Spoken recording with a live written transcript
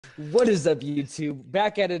What is up, YouTube?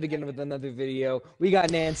 Back at it again with another video. We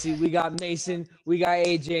got Nancy, we got Mason, we got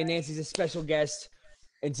AJ. Nancy's a special guest.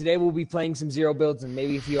 And today we'll be playing some Zero builds and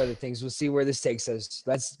maybe a few other things. We'll see where this takes us.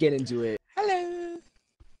 Let's get into it. Hello.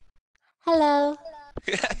 Hello.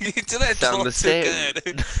 You do that a little too good.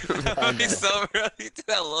 You do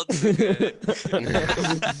that a little too good.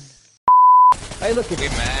 Hey, look at We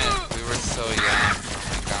this. met. We were so young.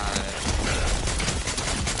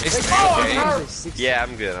 Oh my god. It's okay. Yeah,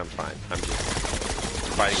 I'm good. I'm fine. I'm just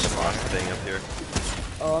fighting the boss thing up here.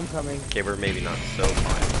 Oh, I'm coming. Okay, we're maybe not so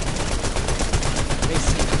fine.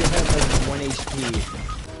 Mason, you have like 1 HP.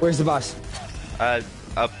 Where's the boss?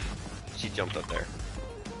 Up. She jumped up there.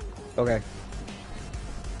 Okay.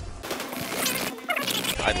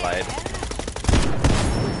 I lied.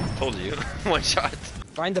 Told you. One shot.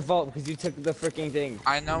 Find the vault because you took the freaking thing.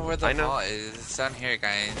 I know where the vault is. It's down here,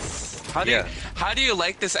 guys. How do you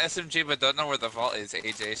like this SMG but don't know where the vault is,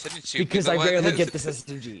 AJ? Shouldn't you? Because I rarely get this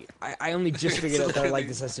SMG. I only just figured out that I like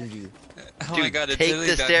this SMG. Oh Dude, my god, it's take literally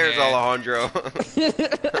the down stairs, here. Alejandro.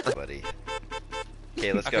 Buddy.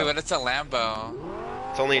 Okay, let's Okay, go. but it's a Lambo.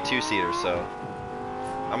 It's only a 2-seater, so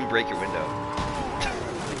I'm gonna break your window.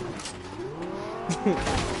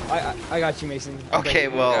 I got you, Mason. Okay,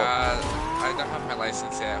 well. I don't have my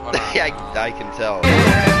license yet. Hold on. I can tell.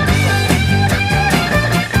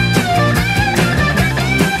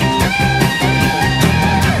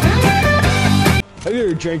 Have you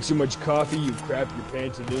ever drank so much coffee you crap your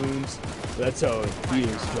pantaloons? That's how it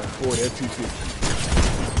feels to Ford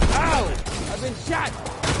F-250. Ow! I've been shot!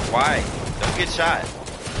 Why? Don't get shot.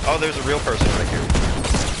 Oh, there's a real person right here.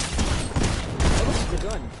 Oh, look at the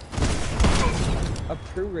gun. A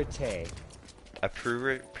Purite. A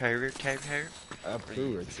Purite? A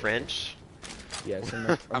Purite. French? Yes,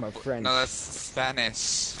 I'm a French. No, that's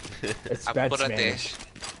Spanish. It's bad Spanish.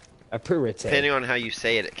 A Purite. Depending on how you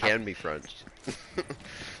say it, it can be French.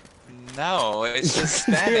 No, it's just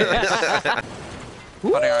Spanish.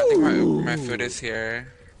 Hold on, I think my food is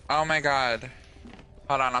here. Oh my god.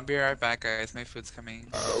 Hold on, I'll be right back, guys. My food's coming.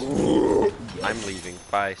 I'm leaving.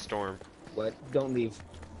 Bye, Storm. What? Don't leave.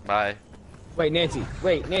 Bye. Wait, Nancy.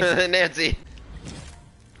 Wait, Nancy. Nancy.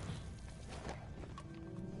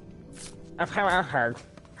 I've heard.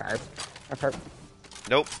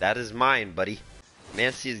 Nope, that is mine, buddy.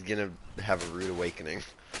 Nancy is gonna have a rude awakening.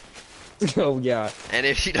 Oh, yeah. And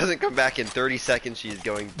if she doesn't come back in 30 seconds, she's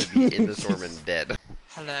going to be in the storm and dead.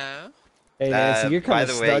 Hello? Hey, Nancy, you're kind of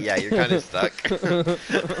by the stuck. way, yeah, you're kind of stuck.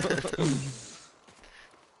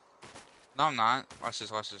 No, I'm not. Watch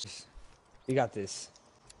this, watch this. You got this.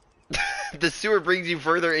 The sewer brings you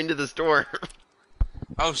further into the storm.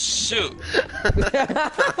 Oh, shoot!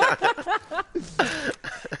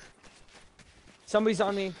 Somebody's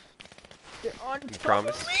on me. They're on You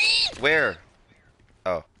promise? Where?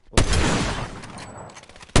 Oh.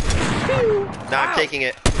 No, I'm taking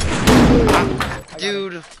it. Ah,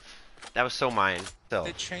 dude, that was so mine. So.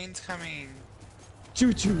 The train's coming.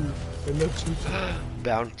 Choo choo. I love choo choo.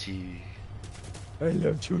 Bounty. I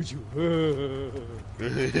love choo choo.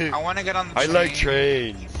 I want to get on the train. I like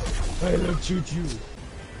trains. I love choo choo.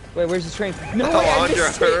 Wait, where's the train? No, Oh, I Andra,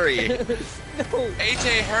 missed it. hurry. No,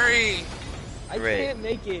 AJ, hurry! I Right. can't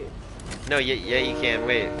make it. No, yeah, you can.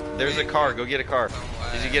 Wait, there's a car. Go get a car. No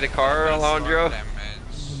Did you way. get a car, Alejandro? Damage.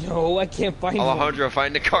 No, I can't find Alejandro,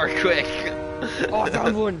 find a car quick. one. Oh, I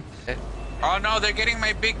found one. Oh no, they're getting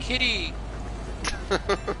my big kitty!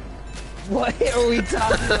 What are we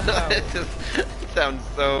talking about? It just sounds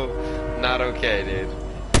so not okay, dude.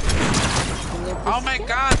 Oh my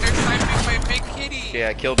god, they're sniping my big kitty! Okay,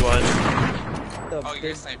 I killed one. Oh,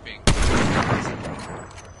 you're sniping.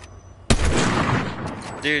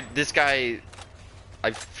 Dude, this guy,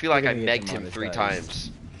 I feel like I You're gonna get megged him 3 demonetized.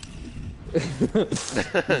 times.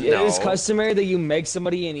 It is customary that you make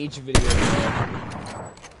somebody in each video.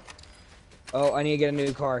 Oh, I need to get a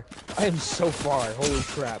new car. I am so far. Holy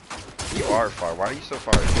crap. You are far. Why are you so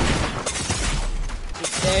far?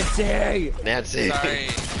 Nancy! Nancy, Sorry.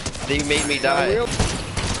 you made me die.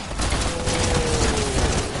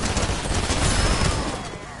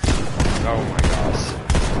 Oh my gosh.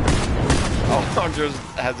 Alejandro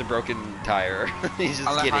has a broken tire. He's just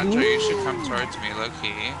Alejandro, kidding. you should come towards me,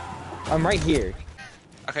 low-key. I'm right here.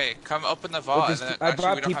 Okay, come open the But vault. this- And then, I actually,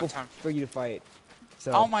 brought we don't people have time. for you to fight.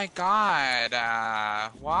 So. Oh my god,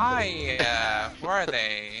 why? Where are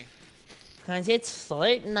they? Cause it's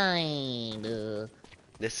Fortnite.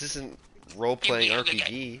 This isn't role-playing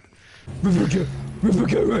RPG.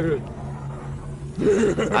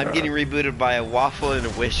 I'm getting rebooted by a waffle and a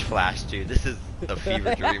wish flash, dude. This is a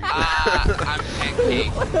fever dream. I'm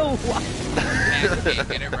pancake. What? Pancake,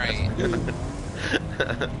 get it right.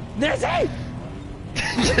 Nancy!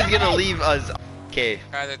 She's gonna leave us. Okay.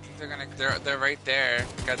 Guys, I think they're right there.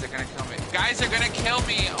 Guys, they're gonna kill me. Guys, they're gonna kill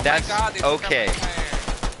me. Oh That's my god, they took out okay. my tire.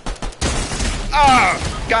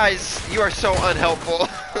 Ah, guys, you are so unhelpful.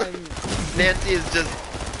 Nancy is just.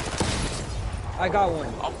 I got one.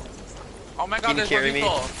 Oh my god, Can you there's more carry me?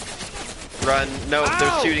 people. Run. No, Ow!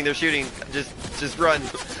 they're shooting. They're shooting. Just run.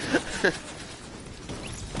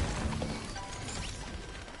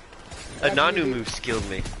 A Nanu move skilled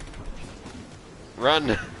me.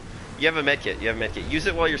 Run. You have a medkit. You have a medkit. Use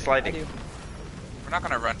it while you're I sliding. do. We're not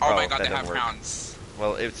gonna run. Oh, Oh, my god, that they have doesn't work. rounds.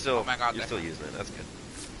 Well, it's still. Oh my God, you're they- still using it. That's good.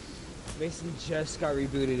 Mason just got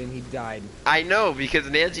rebooted and he died. I know because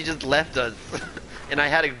Nancy just left us, and I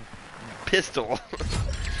had a pistol.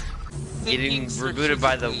 Getting Thinking rebooted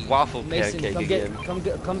by the strategically. waffle Mason, pancake come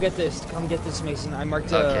again. come get this. Come get this, Mason. I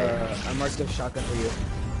marked Okay. I marked a shotgun for you.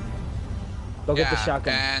 Go get the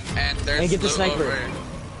shotgun. And there's And get the loot sniper. over. Get the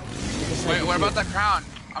Wait, sniper what too. about the crown?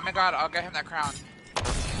 Oh my god, I'll get him that crown.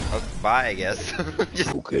 Oh, bye, I guess.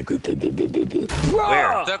 Just Where?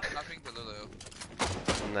 where? Nothing to Lulu.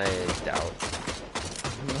 I doubt.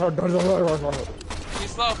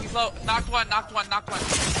 He's low, he's low. Knocked one.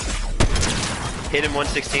 Hit him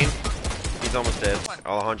 116. He's almost dead.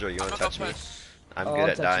 Alejandro, you wanna I'm gonna touch me? push. I'm Oh, good I'll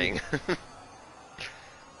at touch dying.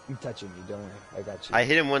 I'm touching you. Don't worry. I got you. I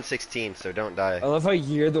hit him 116, so don't die. I love how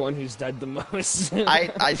you're the one who's died the most.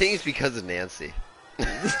 I think it's because of Nancy.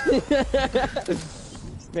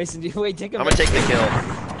 Mason, wait, take a I'm gonna take the kill.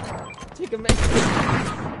 Take a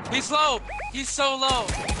Mason. He's low. He's so low.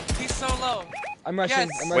 He's so low. I'm rushing. Yes.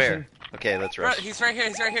 I'm rushing. Where? Okay, let's rush. He's right here.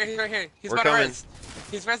 He's right here. He's We're about to coming. res.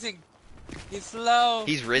 He's resing. He's low.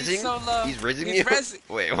 He's rizzing? He's so low. He's rizzing He's you? Rezzing.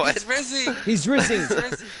 Wait, what? He's rizzing. He's rizzing. He's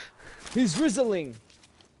rizzing. He's rizzling.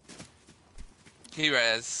 He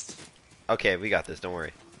rezzed. Okay, we got this. Don't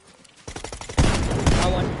worry.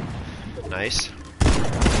 Got one. Nice.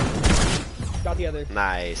 Got the other.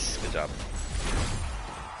 Nice. Good job.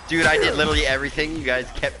 Dude, I did literally everything. You guys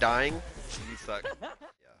kept dying. You suck.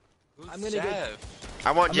 Who's I'm gonna get- Jeff?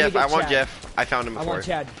 I want I'm Jeff. gonna I get want Chad. Jeff. I found him I before. want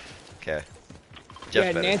Chad. Okay. Jeff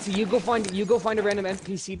Yeah, better. Nancy, you go find a random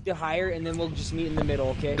NPC to hire, and then we'll just meet in the middle,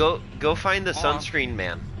 okay? Go find the sunscreen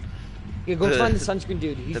man. Yeah, go the- find the sunscreen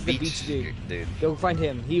dude. He's the beach dude. Go find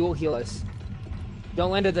him. He will heal us.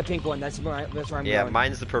 Don't land at the pink one. That's where I'm Yeah, going.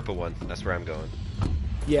 mine's the purple one. That's where I'm going.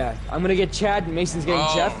 Yeah, I'm gonna get Chad. Mason's getting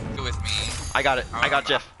Jeff. Go with me. I got it. I got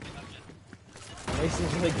Jeff.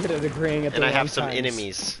 Mason's really good at agreeing at the And I wrong have some times.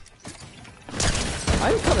 enemies.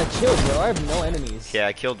 I'm kind of chill, bro. I have no enemies. Yeah,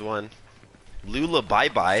 I killed one. Lula,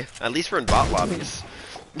 bye-bye. At least we're in bot lobbies.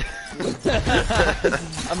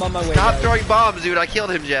 I'm on my way. Stop guys. throwing bombs, dude. I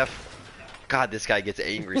killed him, Jeff. God, this guy gets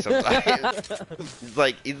angry sometimes. He's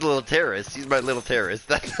like, he's a little terrorist. He's my little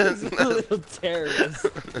terrorist. He's a little terrorist.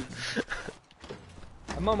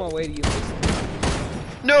 I'm on my way to you, Mason.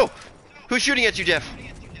 No! Who's shooting at you, Jeff?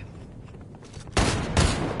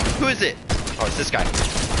 Who is it? Oh, it's this guy.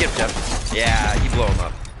 Get him, Jeff. Yeah, you blow him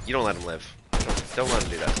up. You don't let him live. Don't let him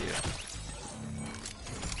do that to you.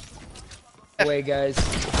 Way, guys.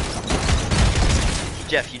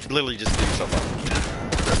 Jeff, you literally just blew yourself up.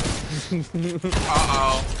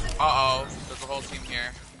 Uh-oh. There's a whole team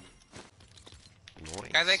here.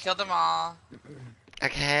 Nice. Guys, I killed them all.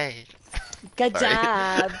 Okay. Good Sorry.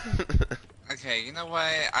 job. Okay, you know what?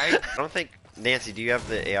 I don't think... Nancy, do you have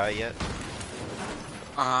the AI yet?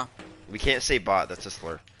 We can't say bot, that's a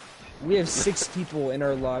slur. We have 6 people in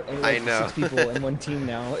our lot. I know. 6 people in one team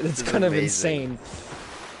now. It's This is kind of amazing. insane.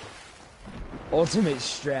 Ultimate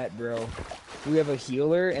strat, bro. We have a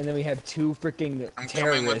healer, and then we have 2 freaking I'm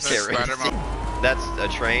coming with terrorists. this Spider-Man. That's a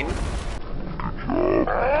train.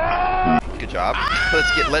 Good job.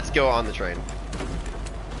 Let's go on the train.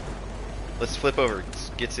 Let's flip over.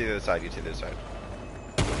 Get to the other side. Get to the other side.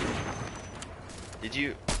 Did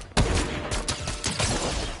you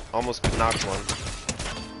almost knocked one?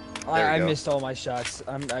 There we I go. missed all my shots.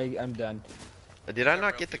 I'm done. Did I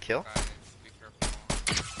not get the kill? Be careful.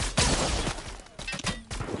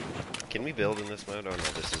 Can we build in this mode? Oh no,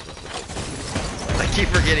 this is. I keep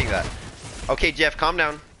forgetting that. Okay, Jeff, calm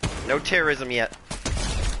down. No terrorism yet.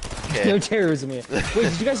 Okay. No terrorism yet. Wait,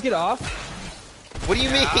 did you guys get off? What do you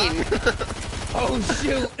mean? Oh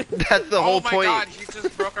shoot! That's the whole Oh my point. god, he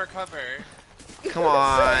just broke our cover. Come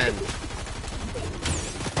on.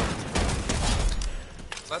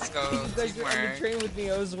 Let's go. You guys were on the Teamwork. train with me.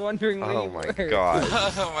 I was wondering where Oh you my were. god.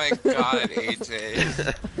 Oh my god,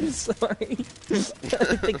 AJ. I'm sorry.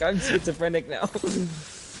 I think I'm schizophrenic now.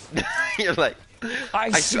 You're like, I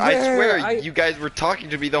I swear. swear, you guys were talking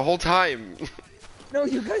to me the whole time. No,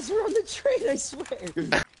 you guys were on the train. I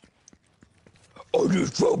swear. Oh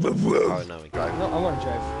no, we drive. No, I want to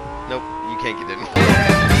drive. Nope, you can't get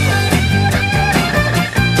in.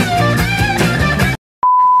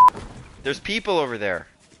 There's people over there.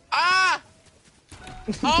 Ah!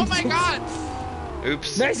 Oh my god!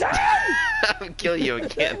 Oops. Mason! I'll kill you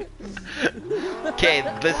again. Okay,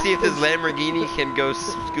 let's see if this Lamborghini can go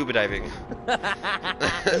scuba diving.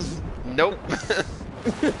 Nope.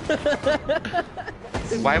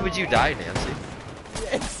 Why would you die, Nancy?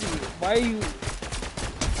 Nancy, why are you?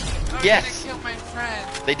 I'm Yes. gonna kill my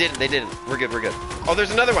friend. They didn't. We're good. Oh,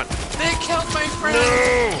 there's another one. They killed my friend.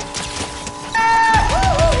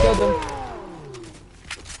 Killed him.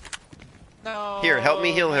 No. Here, help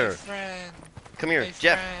me heal my her. Friend. Come here, My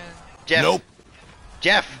Jeff. friend. Jeff. Nope.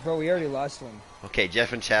 Jeff. Bro, we already lost one. Okay,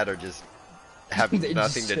 Jeff and Chad are just having They're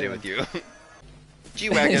nothing just to do with chilling. you.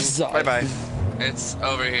 G-Wagon. Sorry. Bye-bye. It's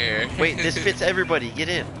over here. Wait, this fits everybody. Get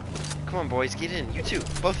in. Come on, boys. Get in. You too.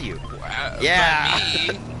 Both of you. Yeah. Yeah.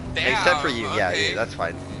 Me? Damn. Except for you. Yeah, Okay. yeah, that's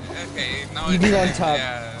fine. Okay. No. You be on top.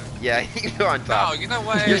 Yeah. Yeah, you're on top. No, you know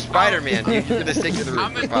what? You're Spider-Man, dude. You're gonna stick to the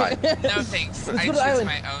I'm roof. a, Fine. no thanks. Let's I go to choose island.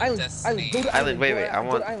 my own Island. destiny. Go to Island, wait, go to wait. I island,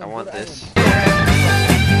 want go to island, go to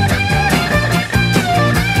this.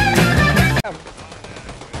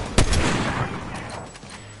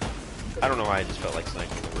 I don't know why I just felt like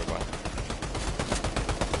sniping the robot.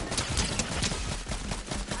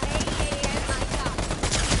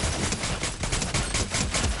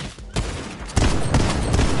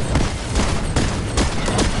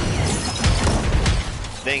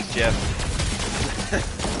 Thanks, Jeff.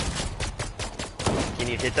 Can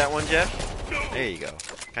you hit that one, Jeff? There you go.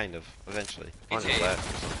 Kind of. Eventually. On his AJ. left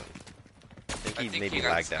or something. I think he maybe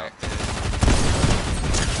got lagged out. sniped.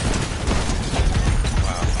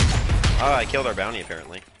 Wow. Oh, I killed our bounty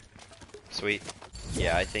apparently. Sweet.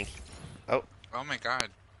 Yeah, I think. Oh, Oh my god.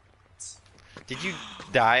 did you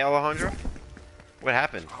die, Alejandro? What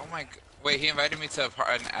happened? Oh my. Wait, he invited me to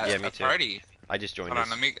Yeah, me a too. party. I just joined. Hold on, us.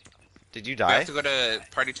 let me. Did you We die? have to go to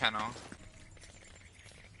party channel.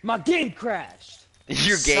 My game crashed.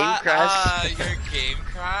 Your game Shut crashed. Your game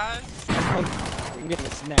crashed? I'm getting a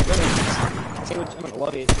snack. I'm gonna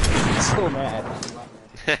love it. I'm so mad.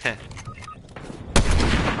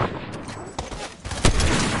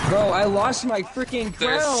 Bro, I lost my freaking crown.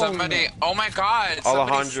 There's somebody. Oh my god!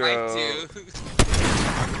 Alejandro. Somebody sniped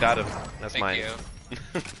you. Got him. That's Thank mine.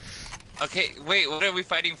 you. Okay, wait. What are we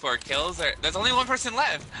fighting for? Kills? Or there's only one person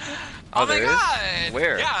left. Oh, Oh, my there is? god!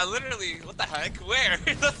 Where? Yeah, literally. What the heck? Where?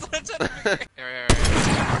 That's what I'm trying to figure. Here.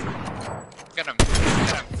 Get him.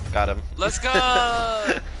 Get him. Got him. Let's go.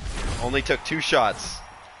 Only took 2 shots.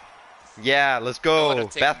 Yeah, let's That go.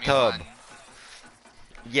 would've taken me Bathtub. one.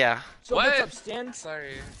 Yeah. So What? what's up, Stan?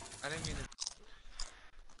 Sorry, I didn't mean to.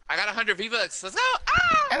 I got 100 V-Bucks. Let's go.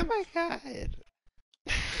 Ah! Oh my god.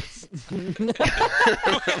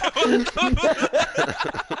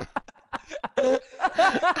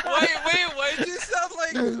 Wait, why did you sound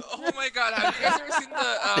like? Oh my god, have you guys ever seen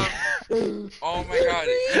the? Oh my god,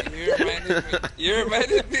 you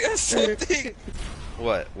reminded me of something.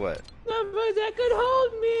 What? What? Somebody that could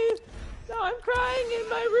hold me. Now I'm crying in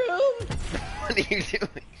my room. What are you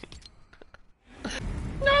doing?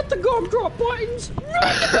 Not the gumdrop buttons. Not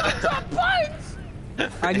the gumdrop buttons.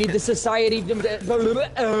 I need the society.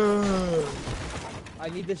 I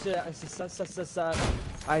need this.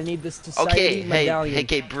 I need this society Okay, medallion. hey,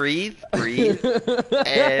 okay, breathe,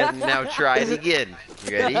 and now try it again.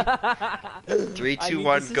 You ready? 3, I 2, need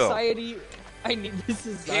 1, the go. society. I need the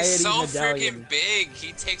society He's so medallion. freaking big.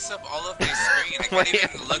 He takes up all of my screen. I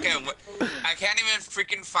can't even look at. I can't even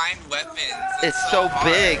freaking find weapons. It's so hard.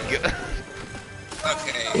 big.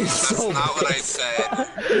 Okay, It's that's so not what I big. said.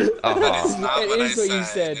 Uh-huh. That is not It what is I what you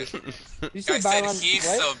said. You I said said Byron, he's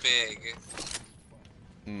what? so big.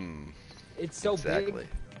 Hmm, It's so exactly. big.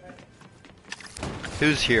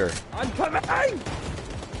 Who's here? I'm coming.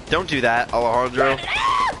 Don't do that, Alejandro.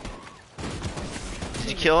 Did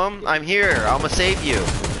you kill him? I'm here. I'ma save you.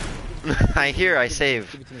 I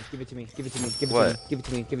save. Give it to me. Give it to me. Give it to me. What? Give it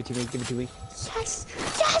to me. Give it to me. Give it to me. Yes.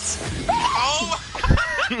 Yes. Oh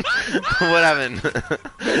What happened?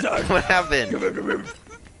 What happened?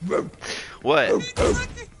 What?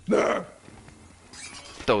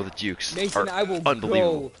 Though the jukes Mason, are I will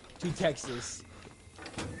unbelievable. go to Texas.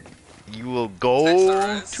 You will go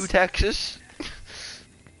Texas. to Texas?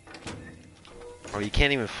 Oh, you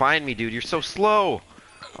can't even find me, dude. You're so slow.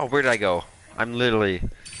 Oh, where did I go? I'm literally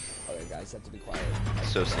Okay, guys, have to be quiet.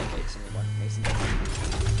 so sick. Mason.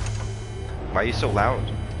 Why are you so loud?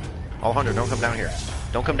 Alejandro, don't come down here.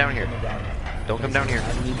 Don't come down here. Don't come down here.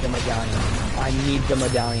 I need the medallion. I need the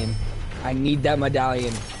medallion. I need that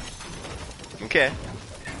medallion. Okay.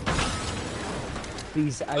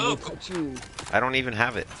 Please, I will Oh. touch you. I don't even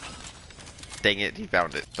have it. Dang it, he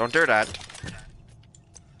found it. Don't do that.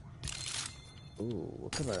 Ooh,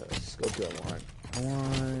 what kind of scope do I want? I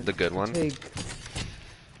want The good I'll one? Take...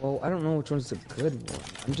 Well, I don't know which one's the good one.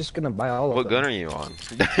 I'm just gonna buy all of What them. gun are you on?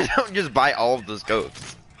 Don't just buy all of the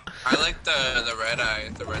scopes. I like the red eye,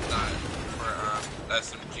 the red dot for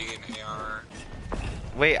SMG and AR.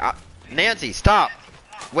 Wait, Nancy, stop!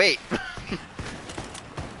 Wait!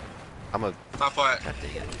 I'm a... Stop what? God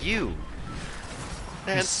dang it. You!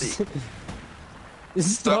 Nancy, Stop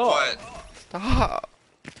Stop. what? stop!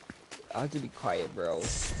 I have to be quiet, bro.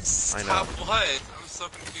 Stop what? I'm so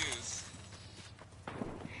confused.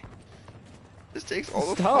 This takes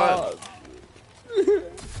all the Stop. fun.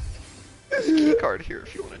 There's a key card here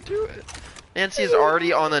if you want to do it. Nancy is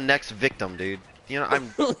already on the next victim, dude. You know,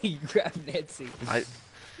 I'm... Grab Nancy.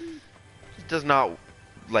 It does not,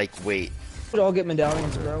 like, wait. We all get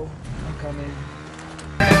medallions, bro. I'm coming.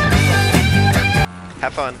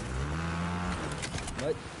 Have fun.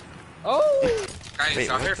 What? Oh! Guys, Wait,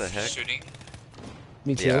 y'all what here the heck? shooting?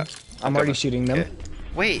 Me too. Yeah. I'm already shooting them. Okay.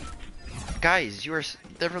 Wait, guys, you are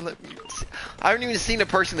never let me. I haven't even seen a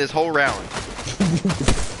person this whole round.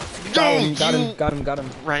 Got him, No, got you- him, got him, got him.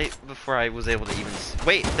 Right before I was able to even.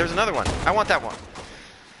 Wait, there's another one. I want that one.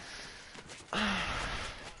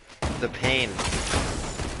 The pain.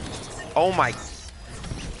 Oh my!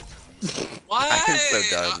 What? I'm so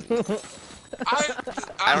done.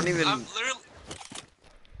 I don't even- I'm literally.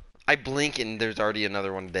 I blink and there's already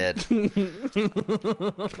another one dead. I'm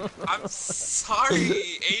sorry,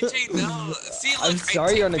 AJ. No. See, look. I'm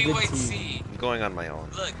sorry I you're on a take good BYC. I'm going on my own.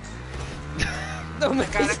 Look, No, my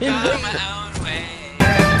gotta go my own way.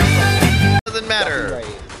 Doesn't matter.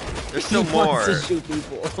 Right. There's still He more. wants to shoot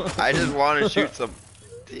people. I just want to shoot some.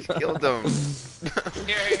 He killed them. Here.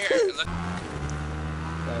 Look.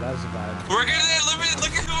 Yeah, that was a vibe. We're gonna eliminate.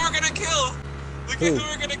 Look at who we're gonna kill. Look Who? at who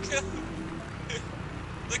we're gonna kill.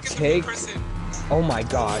 Look at Take- the person. Oh my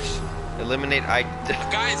gosh. Eliminate.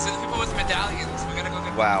 Guys, the people with medallions. We gotta go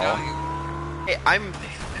get Wow. the medallions. Hey,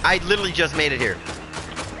 I literally just made it here.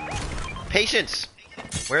 Patience.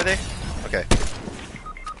 Where are they? Okay.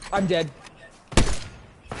 I'm dead.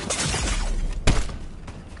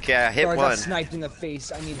 Okay, I hit Bro, I one. got sniped in the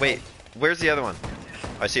face. I need Wait, where's the other one?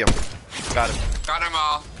 I see him. Got him. Got them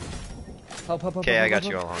all. help. Okay, I got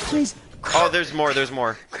you all on. Please. Oh, there's more. There's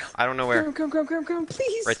more. I don't know where. Ground,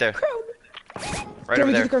 please. Right there. Ground. Right Get over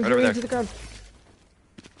me there. to the ground, Right get over me there. to the ground.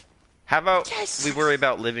 How about Yes. we worry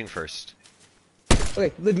about living first?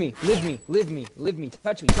 Okay, live me. Touch me. Thank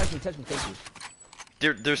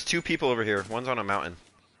you. There's two people over here. One's on a mountain,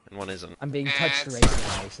 and one isn't. I'm being touched Yes. right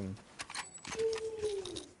now, Mason.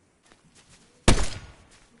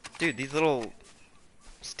 Dude, these little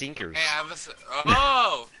stinkers. Hey, I have a.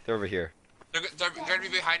 Oh! They're over here. They're gonna be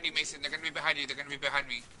behind you, Mason. They're gonna be behind you. They're gonna be behind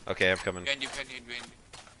me. Okay, I'm coming. Behind you.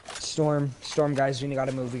 Storm, guys, we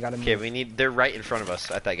gotta move. Okay, we need. They're right in front of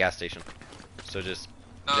us at that gas station. So just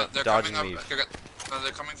No, they're dodge coming and up. leave.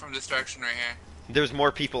 They're coming from this direction right here. There's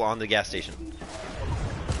more people on the gas station.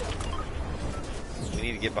 We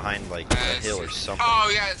need to get behind like a hill or something.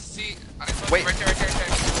 Oh yeah, see, I told Wait. you right there.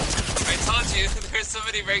 I told you, there's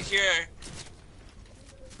somebody right here.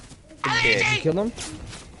 Okay. Did you kill him?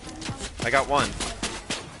 I got one.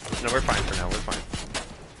 No, we're fine for now. We're fine.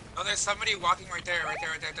 Oh, there's somebody walking right there.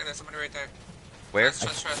 There's somebody right there. Where?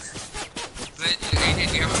 Trust. AJ,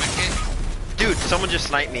 do you have a medkit? Dude, someone just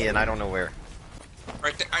sniped me and I don't know where.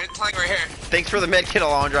 Right there. I'm telling you right here. Thanks for the medkit,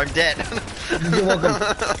 Alejandro. I'm dead. You're welcome.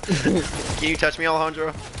 Can you touch me,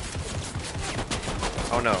 Alejandro?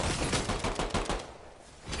 Oh no.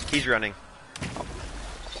 He's running.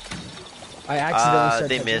 I accidentally started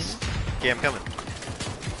They touching missed. Okay, I'm coming.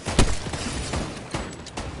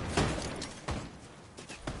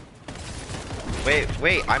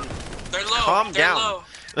 Wait, I'm... They're low. Calm They're down. low.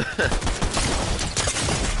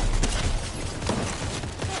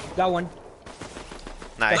 Got one.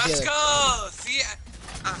 Nice. Okay. Let's go. See,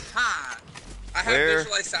 aha. I have Where?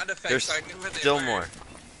 visualized sound effects, There's so I knew where they still were. more.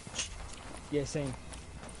 Yeah, same.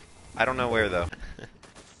 I don't know where though.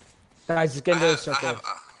 Guys, just get into the I circle. have,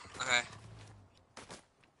 okay.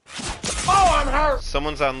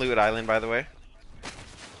 Someone's on Leeward Island, by the way.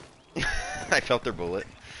 I felt their bullet.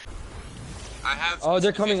 I have. Oh,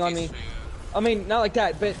 they're coming on 250s me. for you. I mean, not like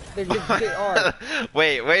that, but they are.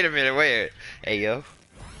 Wait a minute, wait. Hey, yo.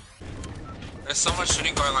 There's so much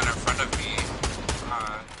shooting going on in front of me.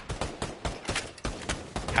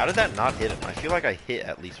 How did that not hit him? I feel like I hit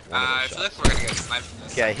at least one of I those feel like shots. we're gonna get sniped. in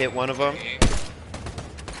this Okay, I hit one of them. game.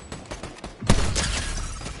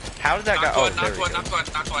 How did that guy? Knocked Oh, one, there we go. knocked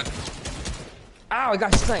one. Ow, I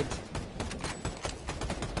got sniped.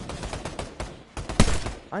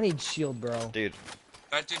 I need shield, bro. Dude.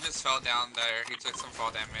 That dude just fell down there. He took some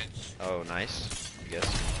fall damage. Oh, nice. I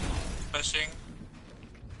guess. Pushing.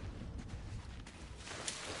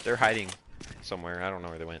 They're hiding somewhere. I don't know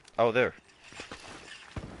where they went. Oh, there.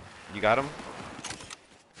 You got him?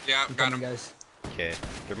 Yeah, I'm got coming, him. guys. Okay.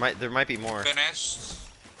 There might be more. Finished.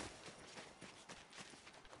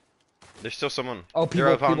 There's still someone. Oh, They're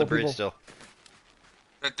people, up on the people, bridge people. still.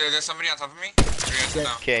 There's somebody on top of me? Or you guys Yeah.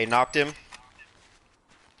 know? Okay, knocked him.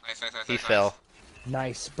 Nice, nice, nice. He nice, fell.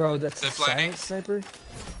 Nice, bro. That's a Zip lining. silent sniper.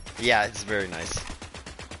 Yeah, it's very nice.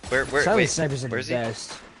 Where Silent wait, snipers are the where's he?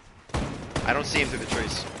 best. I don't see him through the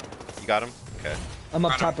trees. You got him? Okay. I'm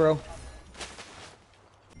up Got top, him. bro.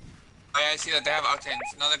 Oh, yeah, I see that they have octanes.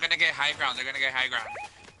 No, they're gonna get high ground. They're gonna get high ground.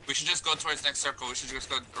 We should just go towards next circle. We should just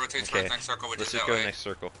go rotate Okay. towards next circle, which Let's is just that go to way. the next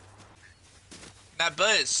circle. That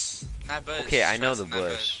bush. That bush. Okay, I know Trust the in that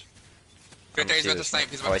bush. Right there, he's Let about me to see snipe.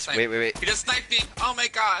 this He's one. about Oh, to snipe. wait. He just sniped me. Oh my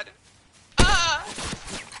god. Ah!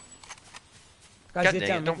 Guys, God get dang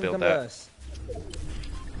down. it, don't Come build to that. us.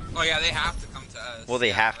 Oh yeah, they have to come to us. Well, they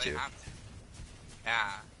Yeah, have to.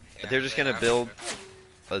 Yeah. They're just they gonna have build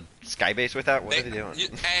to. a sky base with that? What are they doing?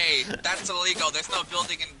 Hey, that's illegal. There's no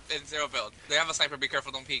building in zero build. They have a sniper. Be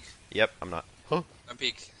careful. Don't peek. Yep, I'm not. Huh? Don't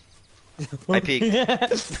peek. I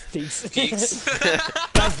peeked. Peeks. Peeks.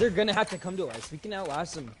 Guys, they're gonna have to come to us. We can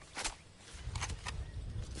outlast them.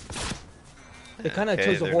 They kind of Okay,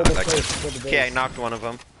 chose a they're horrible not that place for the base. Okay, I knocked one of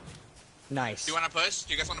them. Nice. Do you want to push?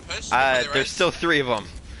 Do you guys want to push? Before they There's rise? still 3 of them.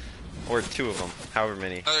 Or 2 of them. However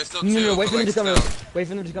many. Oh, there's still No, two. no, no, wait for but, them to come to still. us. Wait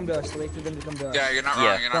for them to come to us. Wait for them to come to us. Yeah, you're not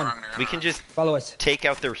Yeah. wrong. You're not Come. wrong. You're not We wrong. can just Follow us. take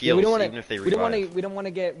out their Yeah, heals we don't want even if they to. We don't want to. revive. We don't want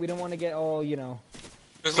to get. We don't want to get all. You know.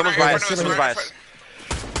 There's one Someone's right by here us. in front of Someone's by us, us.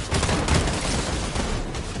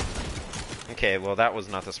 Okay, well that was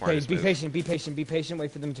not the Okay, smartest be move. patient. Be patient. Be patient.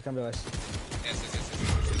 Wait for them to come to us. Yes, yes, yes,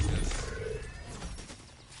 yes, yes.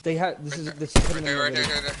 They have. This is. Right This is Right putting there, them right there,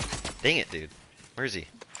 already. right there. Dang it, dude. Where is he?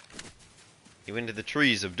 He went into the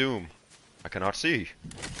trees of doom. I cannot see.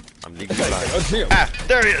 I'm legally blind. Ah,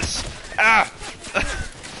 there he is! Ah!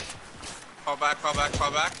 Fall back, fall back,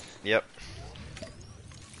 fall back. Yep.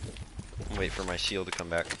 Wait for my shield to come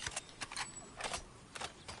back.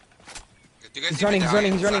 Do you guys He's see running, he's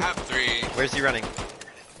running, medallions? he's running. I have 3. Where's he running?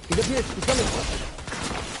 He's up here. He's coming.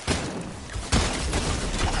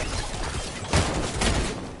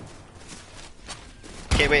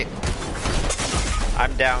 Okay, wait.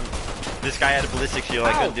 I'm down. This guy had a ballistic shield.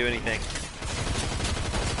 I Ow. couldn't do anything.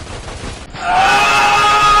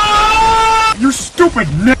 You stupid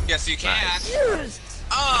Yes, you can. Nice.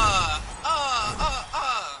 Uh.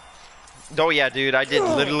 Oh yeah, dude. I did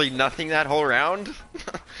literally nothing that whole round.